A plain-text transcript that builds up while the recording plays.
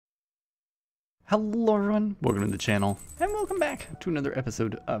Hello everyone, welcome to the channel, and welcome back to another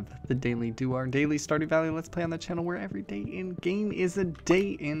episode of the Daily Do Our Daily Stardew Valley Let's Play on the channel, where every day in game is a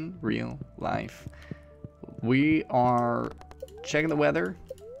day in real life. We are checking the weather.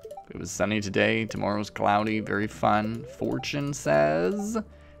 It was sunny today, tomorrow's cloudy, very fun. Fortune says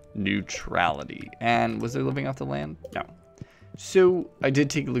neutrality. And was I living off the land? No. So I did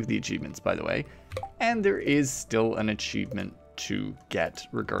take a look at the achievements, by the way, and there is still an achievement to get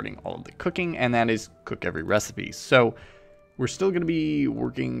regarding all of the cooking, and that is cook every recipe. So we're still going to be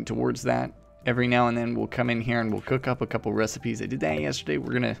working towards that. Every now and then we'll come in here and we'll cook up a couple recipes. I did that yesterday.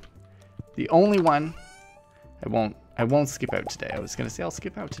 We're gonna, the only one I won't skip out today. I was gonna say I'll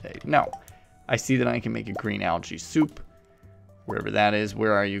skip out today. No, I see that I can make a green algae soup, wherever that is.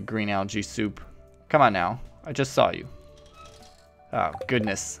 Where are you, green algae soup? Come on now, I just saw you. Oh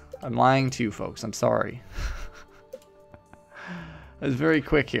goodness, I'm lying to you folks, I'm sorry. It was very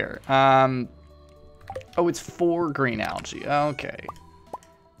quick here. Oh, it's 4 green algae. Okay.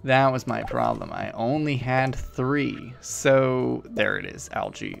 That was my problem. I only had 3. So, there it is.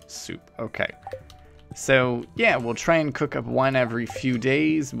 Algae soup. Okay. So, yeah, we'll try and cook up one every few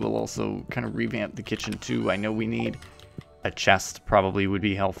days. We'll also kind of revamp the kitchen, too. I know we need a chest, probably would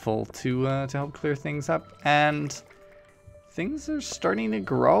be helpful to help clear things up. And things are starting to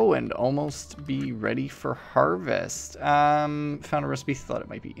grow and almost be ready for harvest. Found a recipe, thought it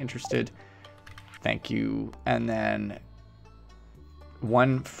might be interested. Thank you. And then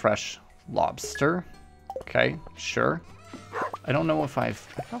 1 fresh lobster. Okay, sure. I don't know if I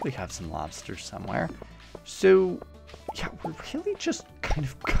probably have some lobster somewhere. So, yeah, we're really just kind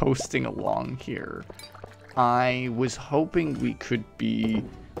of coasting along here. I was hoping we could be,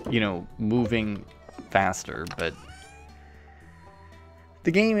 you know, moving faster, but the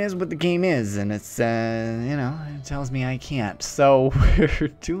game is what the game is, and it's, you know, it tells me I can't. So we're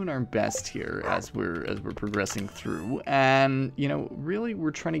doing our best here as we're progressing through, and you know, really we're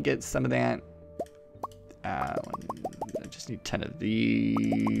trying to get some of that. I just need 10 of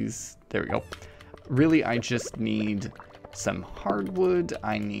these. There we go. Really, I just need some hardwood.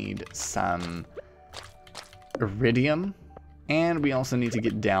 I need some iridium, and we also need to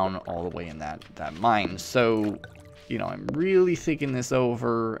get down all the way in that mine. So, you know, I'm really thinking this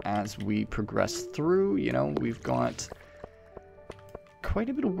over as we progress through. You know, we've got quite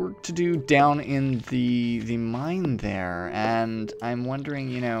a bit of work to do down in the mine there, and I'm wondering,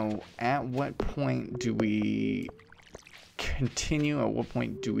 you know, at what point do we continue? At what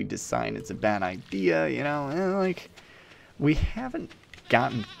point do we decide it's a bad idea? You know, like, we haven't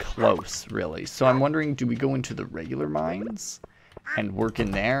gotten close, really. So I'm wondering, do we go into the regular mines and work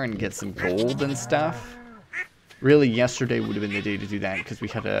in there and get some gold and stuff? Really, yesterday would have been the day to do that because we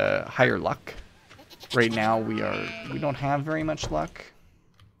had a higher luck. Right now, we don't have very much luck.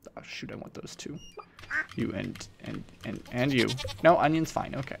 Oh, shoot, I want those 2. You and you. No, onion's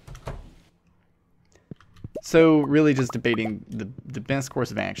fine. Okay. So, really just debating the best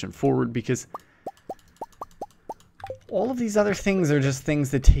course of action forward, because all of these other things are just things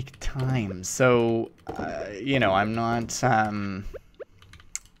that take time. So, you know, I'm not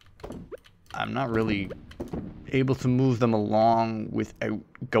really able to move them along without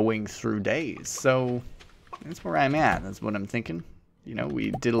going through days. So that's where I'm at. That's what I'm thinking. You know,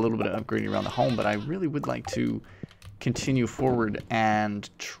 we did a little bit of upgrading around the home, but I really would like to continue forward and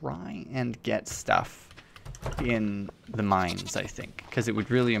try and get stuff in the mines, I think, because it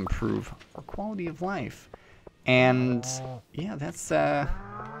would really improve our quality of life. And yeah, that's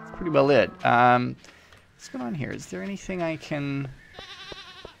pretty well it. What's going on here? Is there anything I can...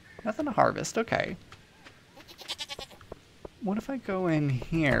 Nothing to harvest. Okay. What if I go in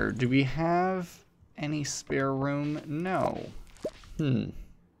here? Do we have any spare room? No.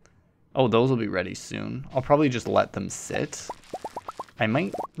 Oh, those will be ready soon. I'll probably just let them sit. I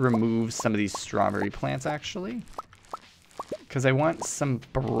might remove some of these strawberry plants, actually, because I want some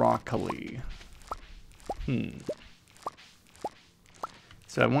broccoli.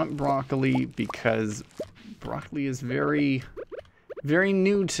 So I want broccoli because broccoli is very, very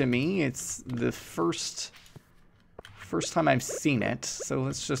new to me. It's the first time I've seen it, so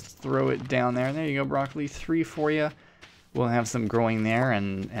let's just throw it down there. There you go, broccoli. 3 for you. We'll have some growing there,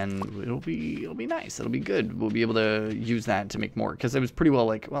 and it'll be nice. It'll be good. We'll be able to use that to make more, because it was pretty well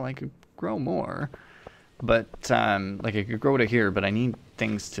like, well, I could grow more, but like I could grow it here, but I need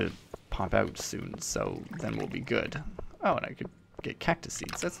things to pop out soon, so then we'll be good. Oh, and I could get cactus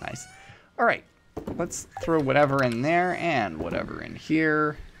seeds. That's nice. All right, let's throw whatever in there and whatever in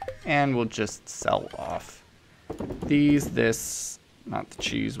here, and we'll just sell off this, not the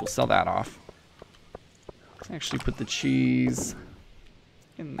cheese. We'll sell that off. Let's actually put the cheese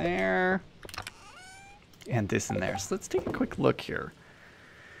in there. and this in there. So let's take a quick look here.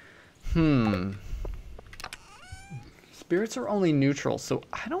 Spirits are only neutral, so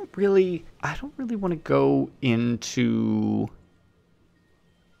I don't really want to go into...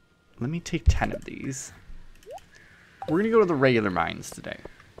 Let me take 10 of these. We're going to go to the regular mines today.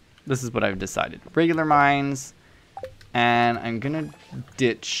 This is what I've decided. Regular mines, and I'm going to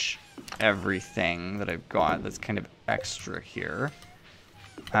ditch everything that I've got that's kind of extra here.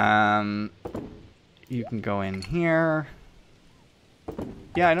 You can go in here.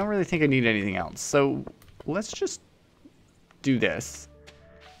 Yeah, I don't really think I need anything else. So let's just do this.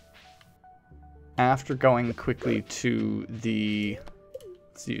 After going quickly to the...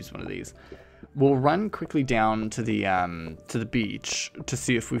 Let's use one of these. We'll run quickly down to the beach to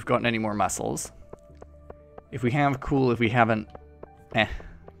see if we've gotten any more mussels. If we have, cool. If we haven't,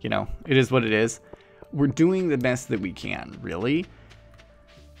 you know, it is what it is. We're doing the best that we can, really.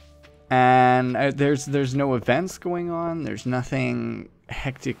 And there's no events going on. There's nothing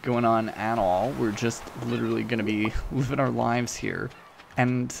hectic going on at all. We're just literally going to be living our lives here.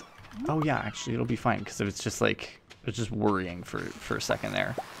 And, oh yeah, actually it'll be fine, because it's just like, I was just worrying for a second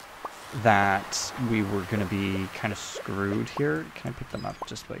there that we were going to be kind of screwed here. Can I pick them up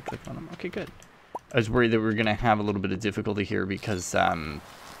just by clicking on them? Okay, good. I was worried that we were going to have a little bit of difficulty here because, and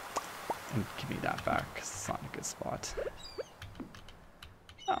give me that back because it's not in a good spot.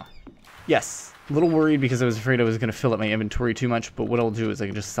 Oh, yes. A little worried because I was afraid I was going to fill up my inventory too much, but what I'll do is I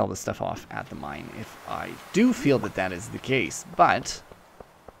can just sell this stuff off at the mine if I do feel that that is the case. But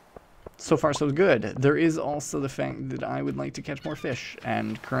so far so good. There is also the fact that I would like to catch more fish,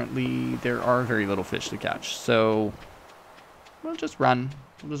 and currently there are very little fish to catch. So we'll just run.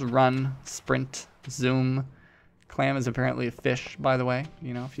 We'll just run, sprint, zoom. Clam is apparently a fish, by the way.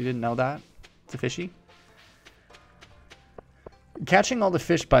 You know, if you didn't know that, it's a fishy. Catching all the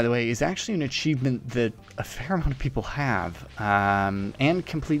fish, by the way, is actually an achievement that a fair amount of people have. And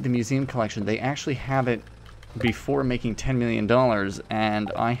complete the museum collection. They actually have it before making $10 million,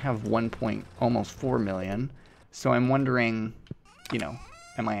 and I have almost 4 million. So I'm wondering, you know,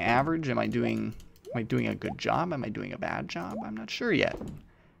 am I average? Am I doing a good job? Am I doing a bad job? I'm not sure yet.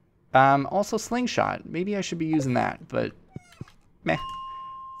 Also slingshot. Maybe I should be using that, but meh.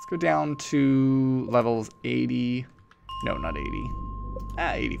 Let's go down to levels 80. No, not 80.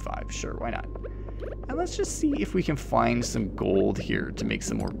 85. Sure, why not? And let's just see if we can find some gold here to make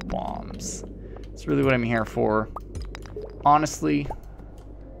some more bombs. That's really what I'm here for. Honestly,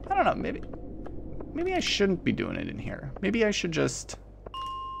 I don't know. Maybe I shouldn't be doing it in here. Maybe I should just...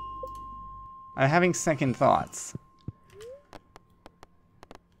 I'm having second thoughts.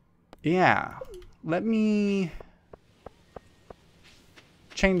 Yeah. Let me...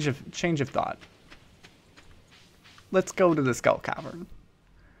 Change of thought. Let's go to the Skull Cavern.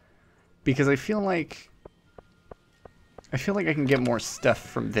 Because I feel like I can get more stuff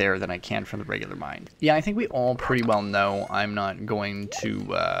from there than I can from the regular mine. Yeah, I think we all pretty well know I'm not going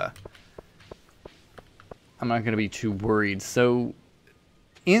to be too worried. So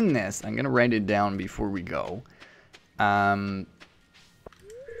in this, I'm going to write it down before we go.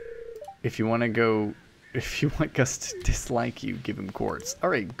 If you want Gus to dislike you, give him quartz. All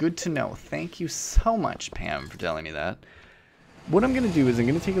right, good to know. Thank you so much, Pam, for telling me that. What I'm going to do is I'm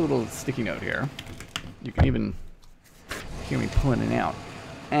going to take a little sticky note here. You can even hear me pulling it out.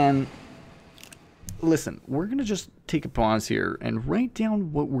 And listen, we're going to just take a pause here and write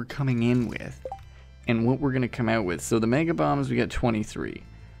down what we're coming in with and what we're going to come out with. So the mega bombs, we got 23.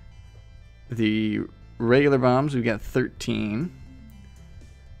 The regular bombs, we got 13.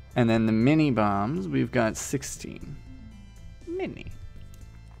 And then the mini bombs, we've got 16. Mini.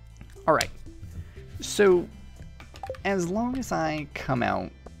 All right. So as long as I come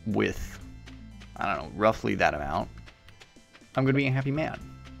out with, I don't know, roughly that amount, I'm going to be a happy man.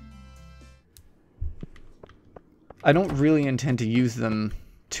 I don't really intend to use them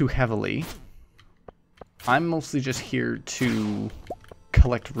too heavily. I'm mostly just here to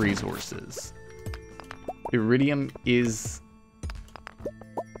collect resources. Iridium is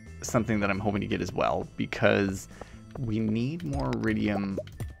something that I'm hoping to get as well, because we need more iridium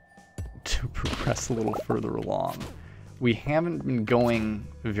to progress a little further along. We haven't been going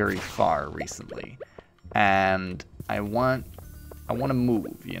very far recently, and I want to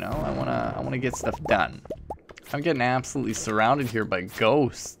move, you know? I want to get stuff done. I'm getting absolutely surrounded here by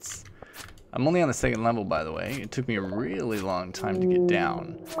ghosts. I'm only on the 2nd level, by the way. It took me a really long time to get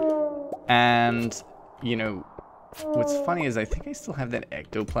down. And, you know, what's funny is I think I still have that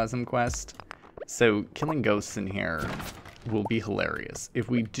ectoplasm quest. So killing ghosts in here will be hilarious. If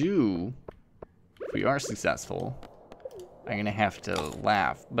we are successful, I'm going to have to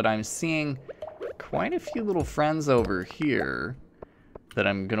laugh. But I'm seeing quite a few little friends over here that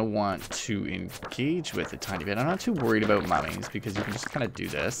I'm going to want to engage with a tiny bit. I'm not too worried about mummies because you can just kind of do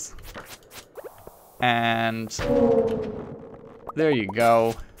this. And there you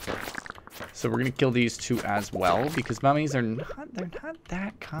go. So we're going to kill these two as well because mummies are they're not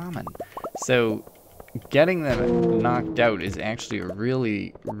that common. So getting them knocked out is actually a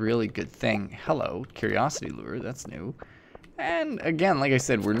really, really good thing. Hello, curiosity lure, that's new. And again, like I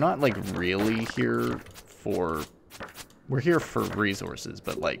said, we're not like really here for, we're here for resources,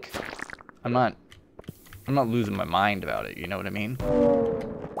 but like, I'm not losing my mind about it, you know what I mean?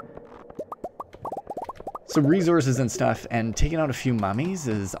 So resources and stuff, and taking out a few mummies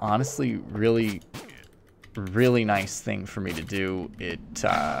is honestly really, really nice thing for me to do. It,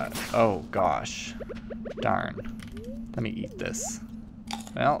 oh gosh, darn. Let me eat this.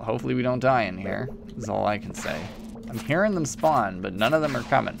 Well, hopefully we don't die in here, is all I can say. I'm hearing them spawn, but none of them are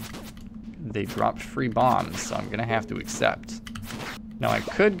coming. They dropped free bombs, so I'm gonna have to accept. Now I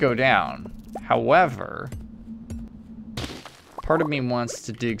could go down, however, part of me wants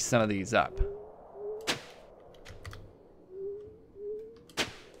to dig some of these up.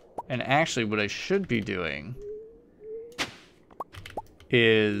 And actually what I should be doing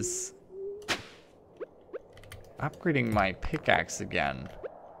is upgrading my pickaxe again.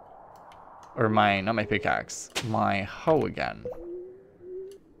 Or not my pickaxe, my hoe again.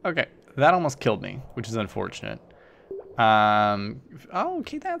 Okay, that almost killed me, which is unfortunate. Oh,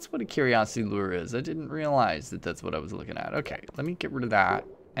 okay, that's what a curiosity lure is. I didn't realize that that's what I was looking at. Okay, let me get rid of that.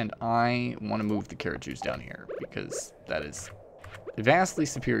 And I want to move the carrot juice down here because that is a vastly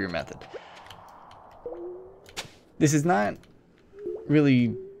superior method. This is not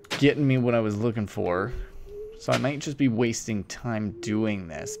really getting me what I was looking for. So I might just be wasting time doing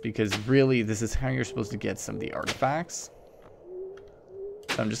this because really this is how you're supposed to get some of the artifacts.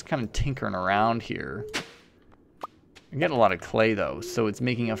 So I'm just kind of tinkering around here. I'm getting a lot of clay though, so it's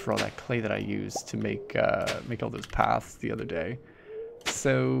making up for all that clay that I used to make all those paths the other day.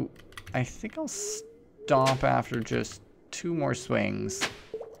 So I think I'll stop after just 2 more swings.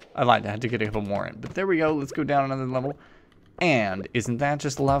 I lied, I had to get a couple more in. But there we go, let's go down another level. And isn't that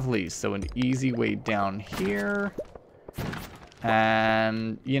just lovely? So an easy way down here.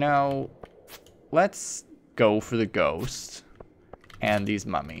 And, you know, let's go for the ghost and these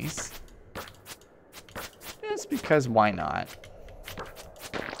mummies. Just because why not?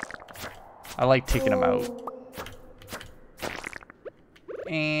 I like taking them out.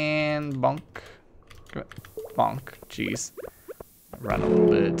 And bonk. Bonk. Jeez. Run a little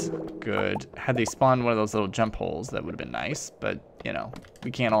bit. Good. Had they spawned one of those little jump holes, that would have been nice. But, you know,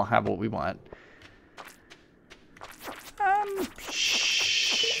 we can't all have what we want.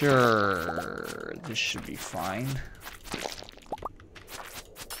 Sure. This should be fine.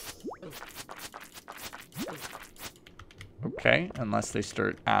 Okay, unless they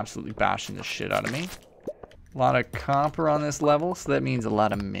start absolutely bashing the shit out of me. A lot of copper on this level, so that means a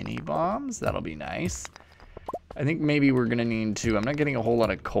lot of mini bombs. That'll be nice. I think maybe we're gonna need to, I'm not getting a whole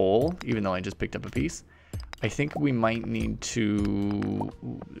lot of coal, even though I just picked up a piece. I think we might need to,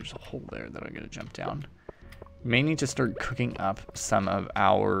 ooh, there's a hole there that I gotta jump down. May need to start cooking up some of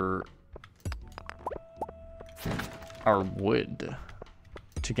our wood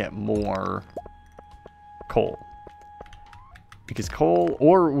to get more coal. Because coal,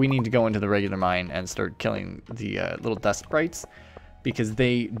 or we need to go into the regular mine and start killing the little dust sprites, because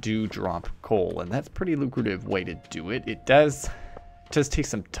they do drop coal, and that's a pretty lucrative way to do it. It does take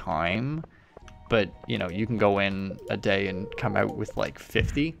some time, but you know, you can go in a day and come out with like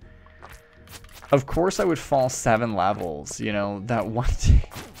 50. Of course I would fall 7 levels, you know, that one day,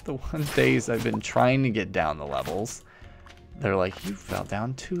 the one days I've been trying to get down the levels, they're like, you fell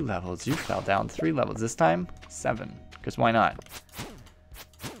down 2 levels, you fell down 3 levels, this time 7. Because why not?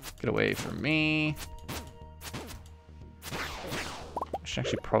 Get away from me. I should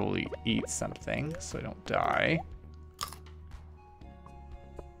actually probably eat something so I don't die.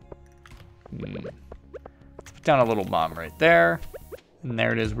 Let's put down a little bomb right there. And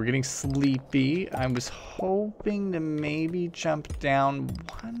there it is. We're getting sleepy. I was hoping to maybe jump down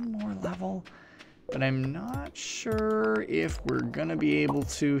 1 more level, but I'm not sure if we're gonna be able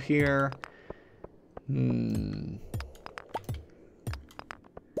to here.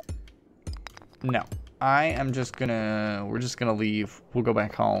 No, we're just gonna leave. We'll go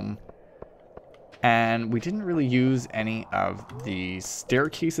back home. And we didn't really use any of the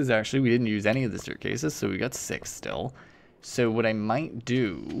staircases, actually. We didn't use any of the staircases, so we got 6 still. So what I might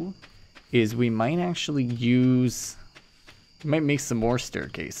do is we might actually might make some more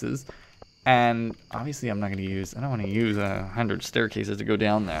staircases. And obviously I don't want to use 100 staircases to go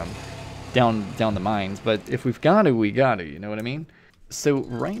down them. down the mines. But if we've got to, we got to, you know what I mean? So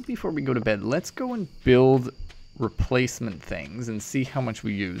right before we go to bed, let's go and build replacement things and see how much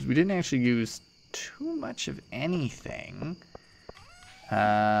we use. We didn't actually use too much of anything.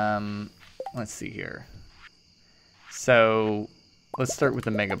 Let's see here. So let's start with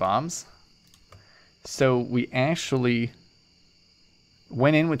the mega bombs. So we actually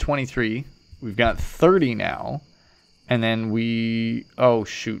went in with 23. We've got 30 now. And then we, oh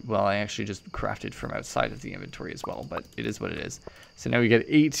shoot, well I actually just crafted from outside of the inventory as well, but it is what it is. So now we get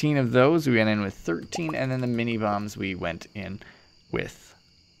 18 of those, we went in with 13, and then the mini bombs we went in with,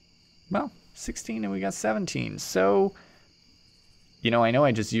 well, 16 and we got 17. So, you know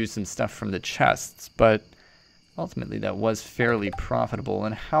I just used some stuff from the chests, but ultimately that was fairly profitable.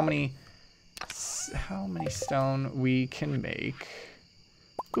 And how many stone we can make?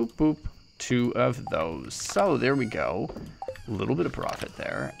 Boop boop. 2 of those. So there we go. A little bit of profit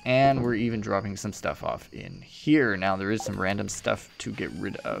there. And we're even dropping some stuff off in here. Now there is some random stuff to get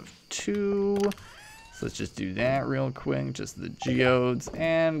rid of too. So let's just do that real quick. Just the geodes.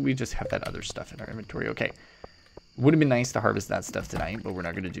 And we just have that other stuff in our inventory. Okay. Would have been nice to harvest that stuff tonight, but we're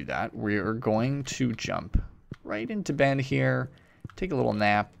not going to do that. We are going to jump right into bed here. Take a little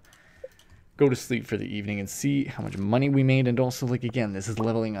nap. Go to sleep for the evening and see how much money we made. And also, like, again, this is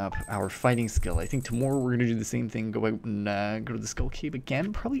leveling up our fighting skill. I think tomorrow we're going to do the same thing. Go out and go to the Skull Cave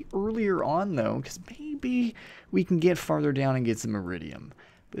again. Probably earlier on, though, because maybe we can get farther down and get some iridium.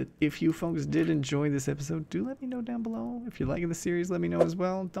 But if you folks did enjoy this episode, do let me know down below. If you're liking the series, let me know as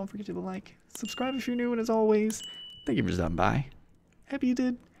well. Don't forget to like, subscribe if you're new. And as always, thank you for stopping by. Happy you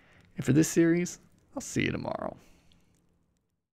did. And for this series, I'll see you tomorrow.